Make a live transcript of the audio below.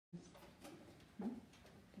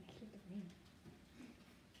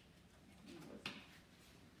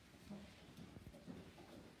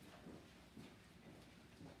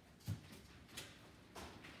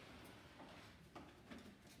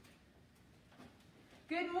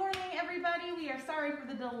Good morning, everybody. We are sorry for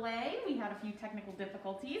the delay. We had a few technical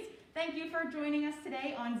difficulties. Thank you for joining us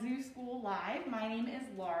today on Zoo School Live. My name is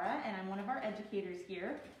Laura, and I'm one of our educators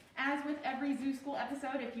here. As with every Zoo School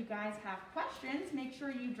episode, if you guys have questions, make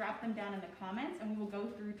sure you drop them down in the comments, and we will go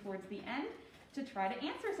through towards the end to try to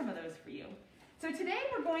answer some of those for you. So today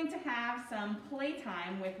we're going to have some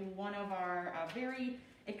playtime with one of our very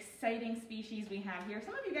exciting species we have here.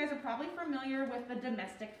 Some of you guys are probably familiar with the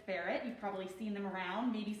domestic ferret. You've probably seen them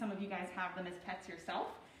around. Maybe some of you guys have them as pets yourself.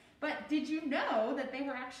 But did you know that they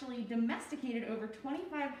were actually domesticated over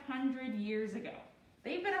 2,500 years ago?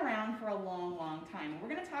 They've been around for a long, long time. We're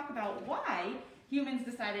going to talk about why humans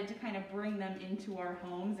decided to kind of bring them into our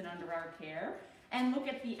homes and under our care, and look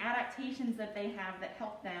at the adaptations that they have that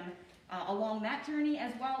help them along that journey,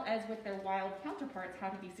 as well as with their wild counterparts, how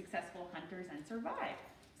to be successful hunters and survive.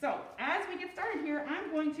 So as we get started here,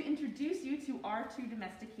 I'm going to introduce you to our two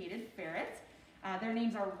domesticated ferrets. Their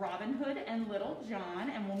names are Robin Hood and Little John,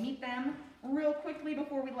 and we'll meet them real quickly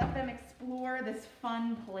before we let them explore this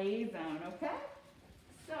fun play zone, okay?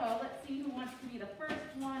 So let's see who wants to be the first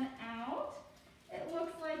one out. It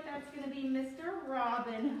looks like that's going to be Mr.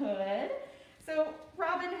 Robin Hood. So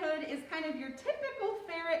Robin Hood is kind of your typical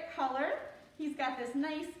ferret color. He's got this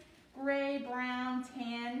nice gray, brown,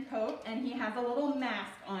 tan coat, and he has a little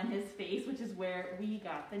mask on his face, which is where we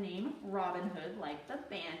got the name Robin Hood, like the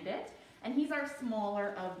bandit. And he's our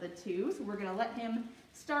smaller of the two, so we're going to let him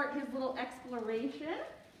start his little exploration.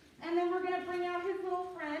 And then we're going to bring out his little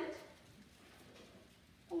friend,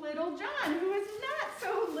 Little John, who is not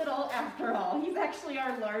so little after all. He's actually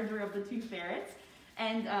our larger of the two ferrets.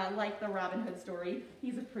 And like the Robin Hood story,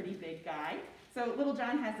 he's a pretty big guy. So Little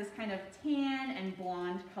John has this kind of tan and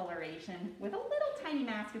blonde coloration with a little tiny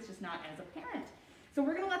mask. It's just not as apparent. So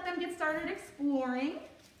we're going to let them get started exploring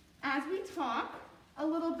as we talk a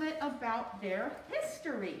little bit about their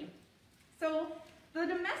history. So the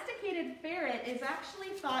domesticated ferret is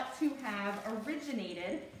actually thought to have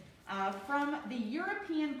originated from the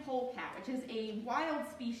European polecat, which is a wild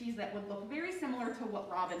species that would look very similar to what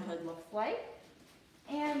Robin Hood looks like.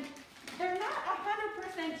 And they're not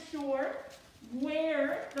 100% sure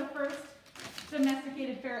where the first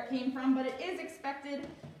domesticated ferret came from, but it is expected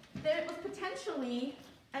that it was potentially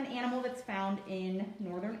an animal that's found in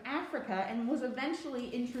northern Africa and was eventually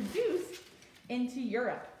introduced into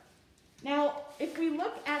Europe. Now, if we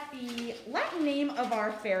look at the Latin name of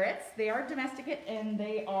our ferrets, they are domesticate and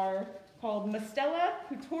they are called Mustela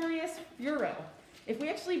putorius furo. If we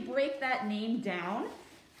actually break that name down,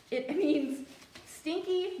 it means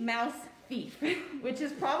stinky mouse thief, which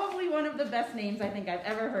is probably one of the best names I think I've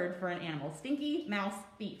ever heard for an animal, stinky mouse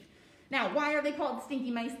thief. Now, why are they called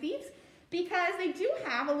stinky mice thieves? Because they do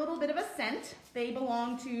have a little bit of a scent. They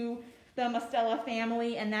belong to the Mustela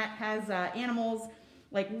family, and that has animals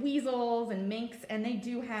like weasels and minks, and they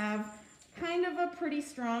do have kind of a pretty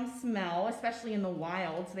strong smell, especially in the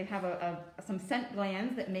wild. So they have some scent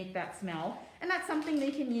glands that make that smell, and that's something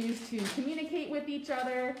they can use to communicate with each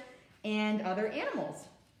other and other animals.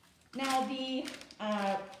 Now the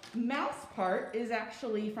mouse part is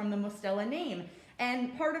actually from the Mustela name,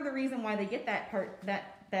 and part of the reason why they get that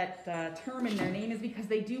term in their name is because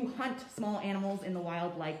they do hunt small animals in the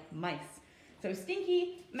wild like mice. So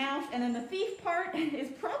stinky, mouse, and then the thief part is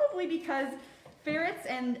probably because ferrets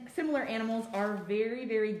and similar animals are very,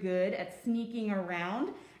 very good at sneaking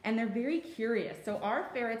around, and they're very curious. So our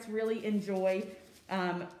ferrets really enjoy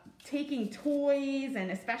taking toys,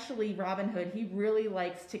 and especially Robin Hood, he really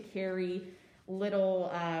likes to carry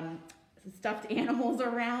little stuffed animals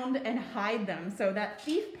around and hide them. So that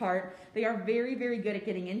thief part, they are very, very good at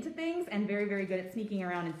getting into things and very, very good at sneaking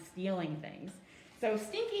around and stealing things. So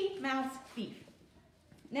stinky, mouse, thief.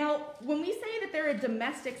 Now, when we say that they're a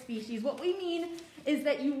domestic species, what we mean is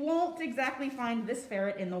that you won't exactly find this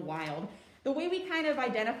ferret in the wild. The way we kind of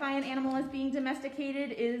identify an animal as being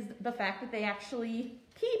domesticated is the fact that they actually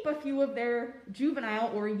keep a few of their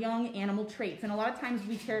juvenile or young animal traits. And a lot of times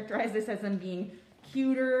we characterize this as them being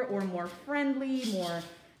cuter or more friendly, more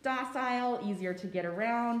docile, easier to get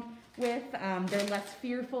around with. They're less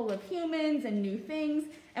fearful of humans and new things.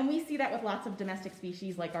 And we see that with lots of domestic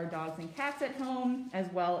species like our dogs and cats at home,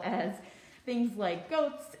 as well as things like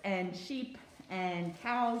goats and sheep and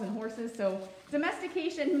cows and horses. So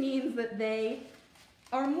domestication means that they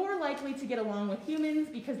are more likely to get along with humans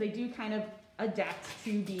because they do kind of adapt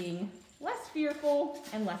to being less fearful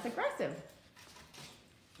and less aggressive.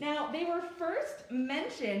 Now, they were first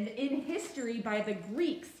mentioned in history by the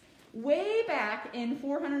Greeks way back in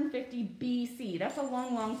 450 BC. That's a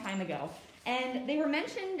long, long time ago. And they were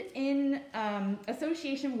mentioned in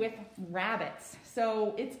association with rabbits.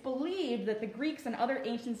 So it's believed that the Greeks and other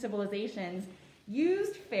ancient civilizations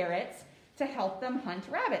used ferrets to help them hunt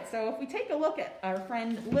rabbits. So if we take a look at our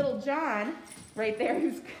friend Little John right there,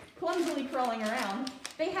 who's clumsily crawling around,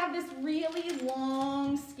 they have this really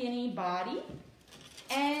long, skinny body,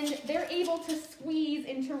 and they're able to squeeze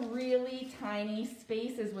into really tiny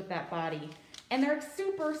spaces with that body. And they're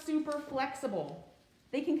super, super flexible.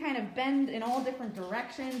 They can kind of bend in all different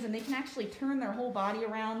directions, and they can actually turn their whole body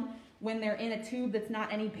around when they're in a tube that's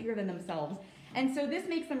not any bigger than themselves. And so this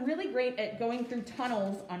makes them really great at going through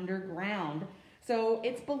tunnels underground. So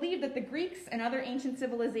it's believed that the Greeks and other ancient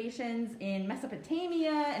civilizations in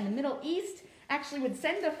Mesopotamia and the Middle East actually would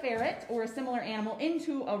send a ferret or a similar animal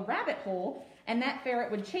into a rabbit hole, and that ferret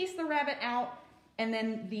would chase the rabbit out, and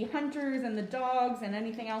then the hunters and the dogs and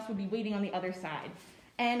anything else would be waiting on the other side.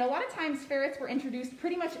 And a lot of times ferrets were introduced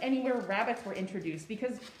pretty much anywhere rabbits were introduced,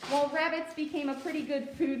 because while rabbits became a pretty good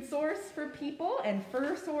food source for people and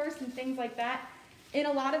fur source and things like that, in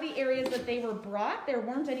a lot of the areas that they were brought, there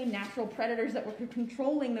weren't any natural predators that were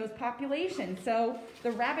controlling those populations. So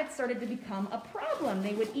the rabbits started to become a problem.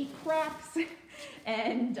 They would eat crops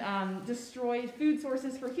and destroy food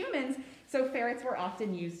sources for humans, so ferrets were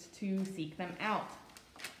often used to seek them out.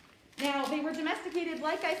 Now, they were domesticated,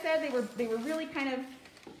 like I said, they were really kind of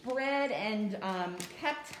bred and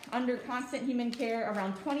kept under constant human care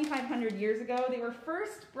around 2,500 years ago. They were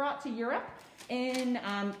first brought to Europe in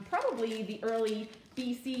probably the early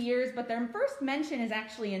BC years, but their first mention is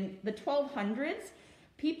actually in the 1200s.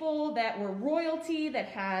 People that were royalty, that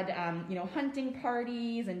had hunting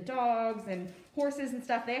parties and dogs and horses and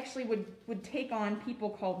stuff, they actually would take on people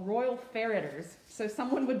called royal ferreters. So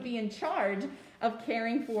someone would be in charge of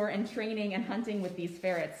caring for and training and hunting with these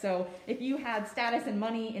ferrets. So if you had status and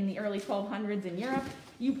money in the early 1200s in Europe,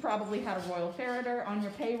 you probably had a royal ferreter on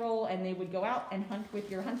your payroll, and they would go out and hunt with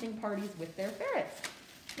your hunting parties with their ferrets.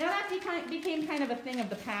 Now that became kind of a thing of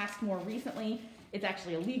the past more recently. It's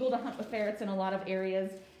actually illegal to hunt with ferrets in a lot of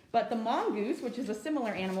areas, but the mongoose, which is a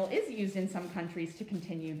similar animal, is used in some countries to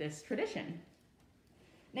continue this tradition.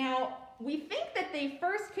 Now, we think that they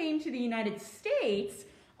first came to the United States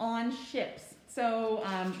on ships. So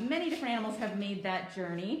many different animals have made that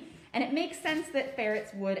journey, and it makes sense that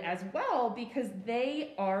ferrets would as well, because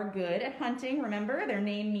they are good at hunting. Remember, their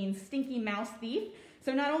name means stinky mouse thief.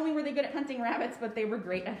 So not only were they good at hunting rabbits, but they were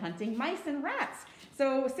great at hunting mice and rats.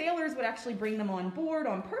 So sailors would actually bring them on board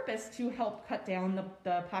on purpose to help cut down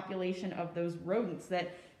the population of those rodents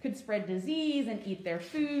that could spread disease and eat their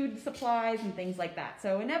food supplies and things like that.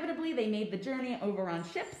 So inevitably, they made the journey over on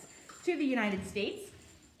ships to the United States.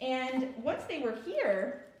 And once they were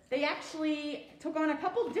here, they actually took on a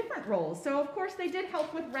couple different roles. So of course, they did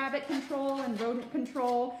help with rabbit control and rodent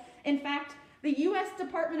control. In fact, the U.S.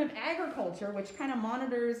 Department of Agriculture, which kind of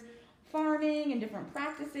monitors farming and different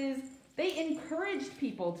practices, they encouraged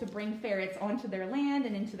people to bring ferrets onto their land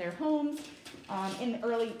and into their homes in the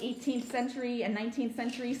early 18th century and 19th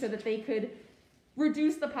century so that they could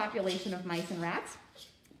reduce the population of mice and rats.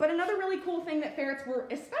 But another really cool thing that ferrets were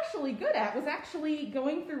especially good at was actually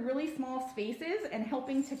going through really small spaces and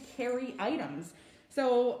helping to carry items.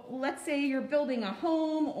 So let's say you're building a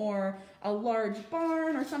home or a large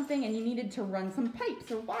barn or something, and you needed to run some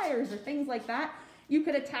pipes or wires or things like that. You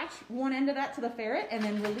could attach one end of that to the ferret and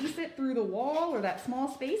then release it through the wall or that small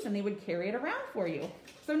space, and they would carry it around for you.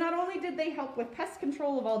 So not only did they help with pest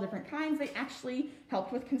control of all different kinds, they actually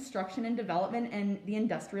helped with construction and development and the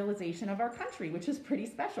industrialization of our country, which is pretty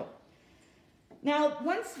special. Now,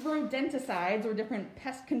 once rodenticides or different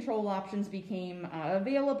pest control options became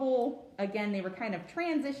available, again, they were kind of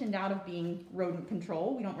transitioned out of being rodent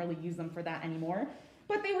control. We don't really use them for that anymore,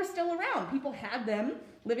 but they were still around. People had them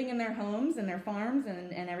living in their homes and their farms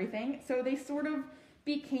and everything, so they sort of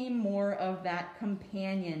became more of that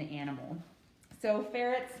companion animal. So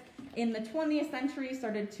ferrets in the 20th century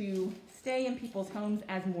started to stay in people's homes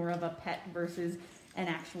as more of a pet versus an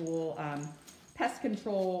actual pest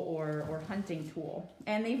control or hunting tool.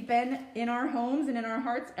 And they've been in our homes and in our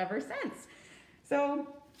hearts ever since.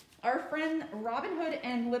 So our friend Robin Hood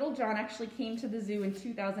and Little John actually came to the zoo in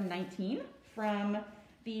 2019 from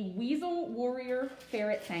the Weasel Warrior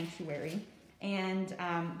Ferret Sanctuary. And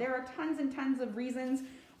there are tons and tons of reasons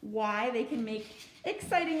why they can make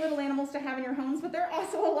exciting little animals to have in your homes, but there are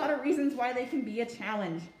also a lot of reasons why they can be a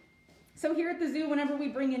challenge. So here at the zoo, whenever we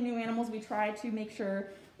bring in new animals, we try to make sure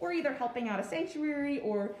we're either helping out a sanctuary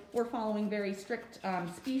or we're following very strict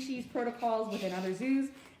species protocols within other zoos.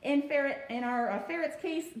 In our ferret's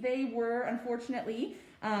case, they were unfortunately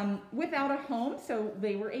without a home, so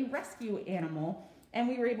they were a rescue animal. and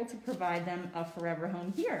we were able to provide them a forever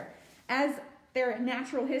home here. As their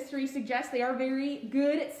natural history suggests, they are very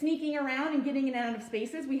good at sneaking around and getting in and out of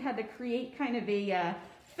spaces. We had to create kind of a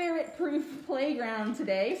ferret-proof playground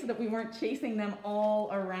today so that we weren't chasing them all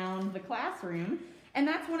around the classroom. And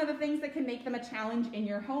that's one of the things that can make them a challenge in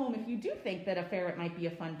your home if you do think that a ferret might be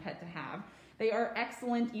a fun pet to have. They are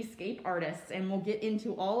excellent escape artists and will get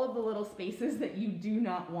into all of the little spaces that you do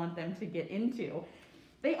not want them to get into.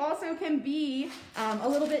 They also can be a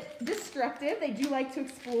little bit destructive. They do like to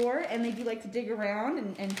explore, and they do like to dig around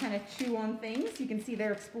and kind of chew on things. You can see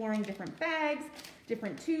they're exploring different bags,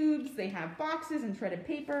 different tubes. They have boxes and shredded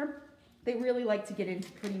paper. They really like to get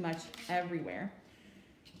into pretty much everywhere.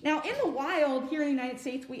 Now, in the wild here in the United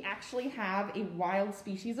States, we actually have a wild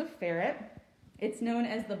species of ferret. It's known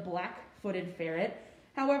as the black-footed ferret.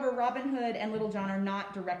 However, Robin Hood and Little John are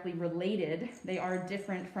not directly related. They are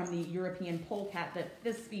different from the European polecat that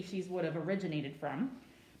this species would have originated from.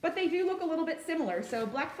 But they do look a little bit similar. So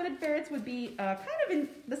black-footed ferrets would be kind of in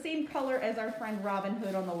the same color as our friend Robin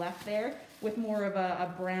Hood on the left there, with more of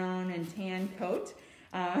a brown and tan coat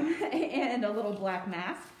and a little black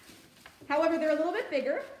mask. However, they're a little bit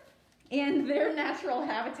bigger, and their natural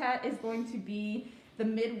habitat is going to be the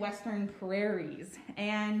Midwestern prairies.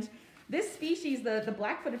 And this species, the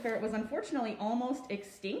black-footed ferret, was unfortunately almost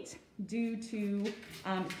extinct due to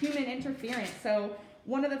human interference. So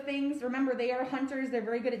one of the things, remember, they are hunters. They're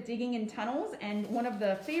very good at digging in tunnels, and one of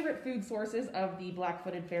the favorite food sources of the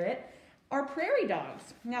black-footed ferret are prairie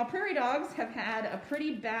dogs. Now, prairie dogs have had a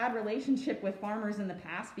pretty bad relationship with farmers in the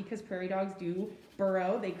past because prairie dogs do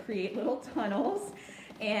burrow. They create little tunnels,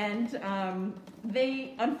 and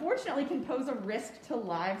they unfortunately can pose a risk to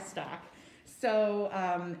livestock. So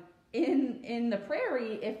in the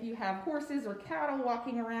prairie, if you have horses or cattle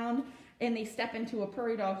walking around and they step into a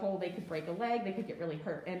prairie dog hole, they could break a leg, they could get really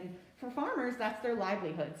hurt. And for farmers, that's their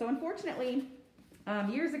livelihood. So unfortunately,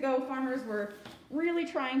 years ago, farmers were really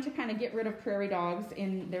trying to kind of get rid of prairie dogs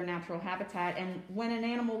in their natural habitat. And when an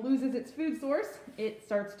animal loses its food source, it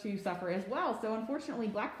starts to suffer as well. So unfortunately,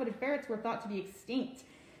 black-footed ferrets were thought to be extinct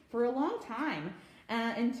for a long time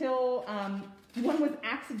until one was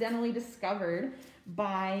accidentally discovered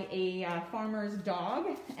by a farmer's dog,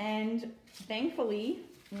 and thankfully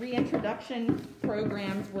reintroduction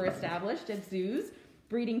programs were established at zoos,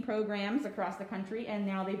 breeding programs across the country, and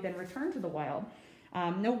now they've been returned to the wild.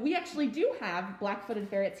 No, we actually do have black-footed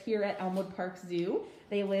ferrets here at Elmwood Park Zoo.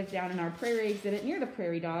 They live down in our prairie exhibit near the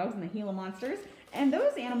prairie dogs and the Gila monsters, and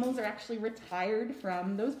those animals are actually retired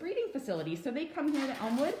from those breeding facilities. So they come here to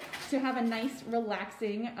Elmwood to have a nice,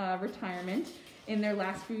 relaxing retirement in their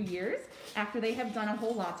last few years after they have done a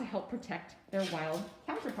whole lot to help protect their wild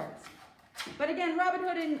counterparts. But again, Robin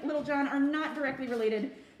Hood and Little John are not directly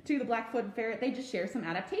related to the black-footed ferret. They just share some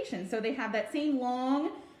adaptations. So they have that same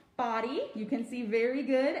long body. You can see very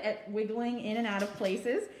good at wiggling in and out of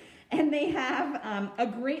places. And they have a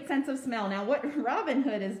great sense of smell. Now, what Robin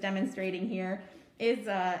Hood is demonstrating here is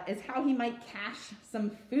how he might cache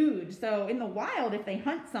some food. So in the wild, if they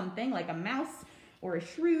hunt something like a mouse or a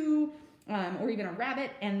shrew, or even a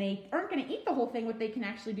rabbit, and they aren't going to eat the whole thing, what they can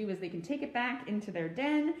actually do is they can take it back into their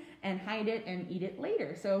den and hide it and eat it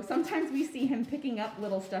later. So sometimes we see him picking up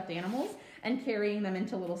little stuffed animals and carrying them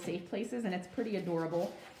into little safe places, and it's pretty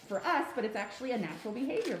adorable for us, but it's actually a natural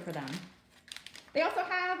behavior for them. They also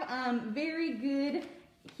have very good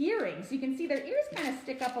hearing. So you can see their ears kind of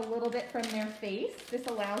stick up a little bit from their face. This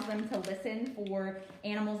allows them to listen for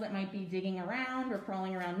animals that might be digging around or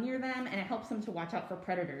crawling around near them, and it helps them to watch out for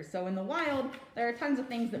predators. So in the wild, there are tons of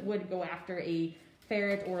things that would go after a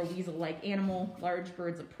ferret or a weasel-like animal, large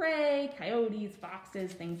birds of prey, coyotes,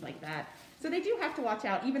 foxes, things like that. So they do have to watch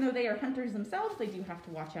out. Even though they are hunters themselves, they do have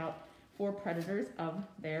to watch out for predators of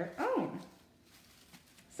their own.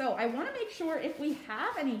 So I want to make sure if we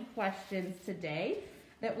have any questions today,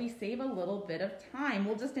 that we save a little bit of time.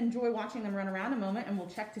 We'll just enjoy watching them run around a moment, and we'll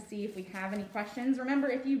check to see if we have any questions. Remember,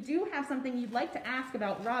 if you do have something you'd like to ask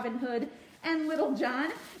about Robin Hood and Little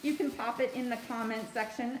John, you can pop it in the comment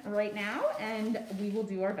section right now, and we will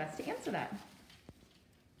do our best to answer that.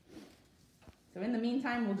 So in the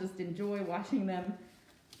meantime, we'll just enjoy watching them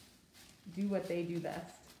do what they do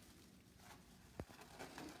best.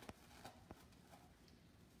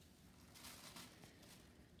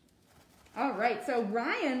 All right, so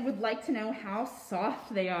Ryan would like to know how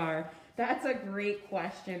soft they are. That's a great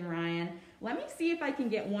question, Ryan. Let me see if I can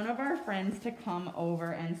get one of our friends to come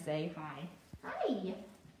over and say hi. Hi.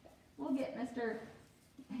 We'll get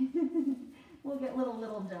we'll get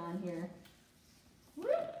little John here.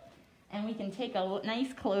 And we can take a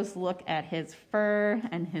nice close look at his fur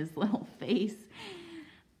and his little face.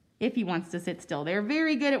 if he wants to sit still. They're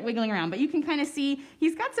very good at wiggling around, but you can kind of see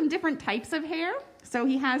he's got some different types of hair. So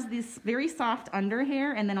he has this very soft under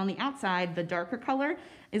hair, and then on the outside, the darker color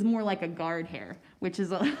is more like a guard hair, which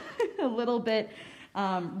is a little bit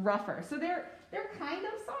rougher. So they're kind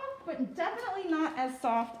of soft, but definitely not as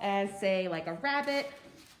soft as, say, like a rabbit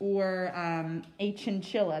or a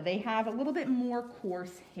chinchilla. They have a little bit more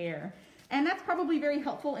coarse hair. And that's probably very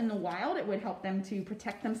helpful in the wild. It would help them to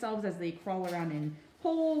protect themselves as they crawl around in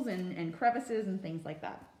holes and crevices and things like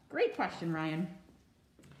that. Great question, Ryan.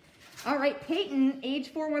 All right, Peyton,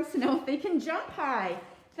 age 4, wants to know if they can jump high.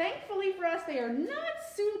 Thankfully for us, they are not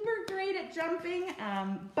super great at jumping,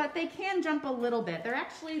 but they can jump a little bit. They're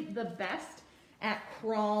actually the best at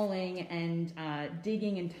crawling and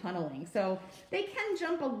digging and tunneling. So they can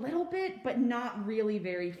jump a little bit, but not really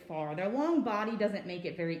very far. Their long body doesn't make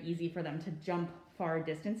it very easy for them to jump far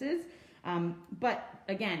distances. But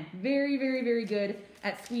again, very, very, very good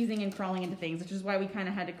at squeezing and crawling into things, which is why we kind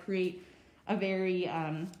of had to create a very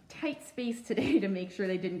tight space today to make sure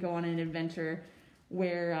they didn't go on an adventure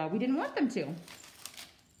where we didn't want them to.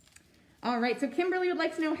 All right, so Kimberly would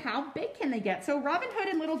like to know, how big can they get? So Robin Hood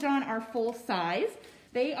and Little John are full size.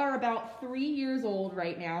 They are about 3 years old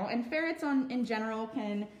right now, and ferrets in general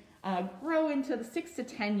can grow into the 6 to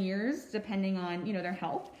 10 years, depending on their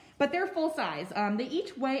health. But they're full size. They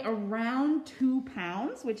each weigh around 2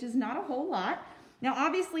 pounds, which is not a whole lot. Now,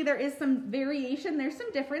 obviously, there is some variation. There's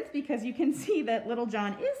some difference because you can see that Little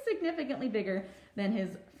John is significantly bigger than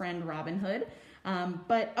his friend Robin Hood.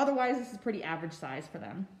 But otherwise, this is pretty average size for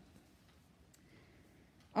them.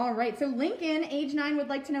 All right, so Lincoln, age 9, would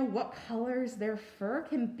like to know what colors their fur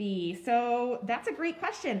can be. So that's a great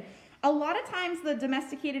question. A lot of times the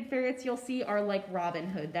domesticated ferrets you'll see are like Robin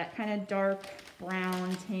Hood, that kind of dark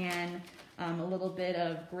brown, tan, a little bit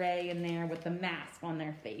of gray in there with the mask on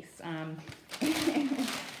their face.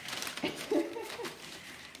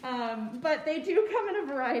 But they do come in a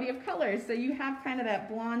variety of colors. So you have kind of that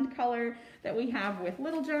blonde color that we have with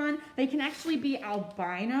Little John. They can actually be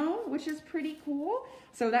albino, which is pretty cool.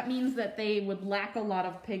 So that means that they would lack a lot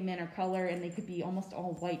of pigment or color, and they could be almost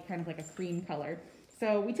all white, kind of like a cream color.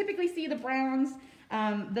 So we typically see the browns,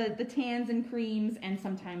 the tans and creams, and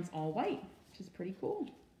sometimes all white, which is pretty cool.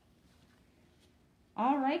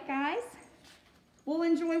 All right, guys. We'll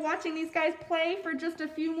enjoy watching these guys play for just a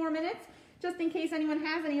few more minutes, just in case anyone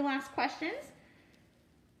has any last questions.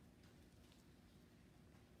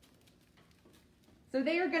 So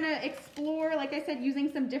they are going to explore, like I said,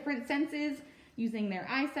 using some different senses, using their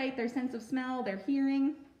eyesight, their sense of smell, their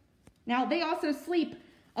hearing. Now, they also sleep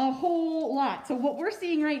a whole lot. So what we're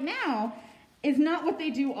seeing right now is not what they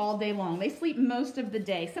do all day long. They sleep most of the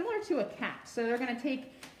day, similar to a cat. So they're going to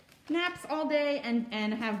take naps all day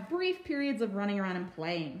and have brief periods of running around and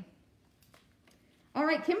playing. All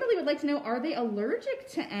right, Kimberly would like to know, are they allergic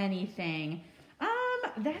to anything?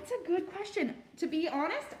 That's a good question. To be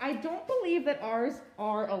honest, I don't believe that ours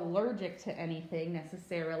are allergic to anything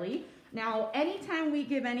necessarily. Now, anytime we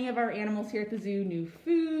give any of our animals here at the zoo new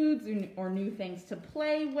foods or new things to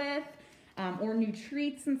play with, or new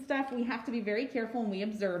treats and stuff, we have to be very careful and we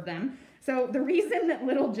observe them. So the reason that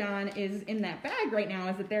Little John is in that bag right now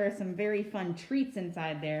is that there are some very fun treats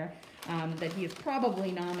inside there that he is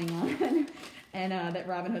probably nomming on and that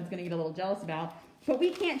Robin Hood's going to get a little jealous about. But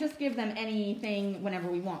we can't just give them anything whenever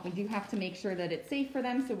we want. We do have to make sure that it's safe for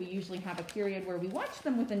them, so we usually have a period where we watch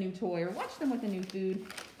them with a new toy or watch them with a new food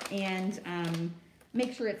and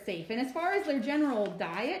make sure it's safe. And as far as their general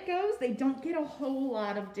diet goes, they don't get a whole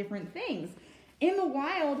lot of different things. In the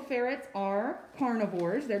wild, ferrets are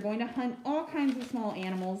carnivores. They're going to hunt all kinds of small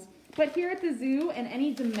animals. But here at the zoo and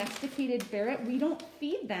any domesticated ferret, we don't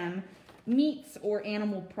feed them meats or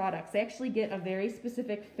animal products. They actually get a very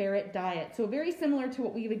specific ferret diet. So very similar to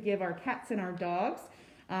what we would give our cats and our dogs.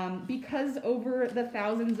 Because over the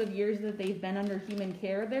thousands of years that they've been under human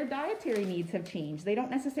care, their dietary needs have changed. They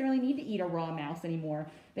don't necessarily need to eat a raw mouse anymore.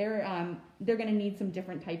 They're going to need some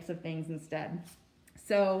different types of things instead.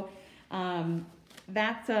 So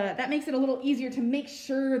that makes it a little easier to make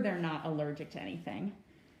sure they're not allergic to anything.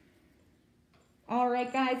 All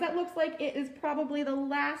right, guys, that looks like it is probably the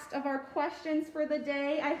last of our questions for the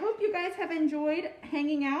day. I hope you guys have enjoyed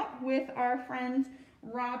hanging out with our friends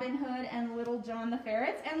Robin Hood and Little John the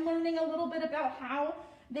Ferrets and learning a little bit about how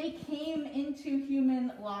they came into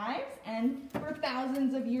human lives and for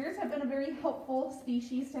thousands of years have been a very helpful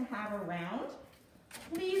species to have around.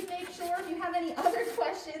 Please make sure if you have any other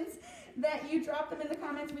questions that you drop them in the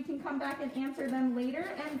comments. We can come back and answer them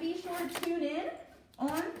later. And be sure to tune in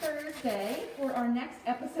on Thursday for our next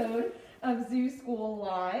episode of Zoo School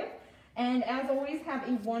Live. And as always, have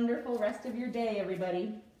a wonderful rest of your day,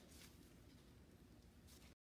 everybody.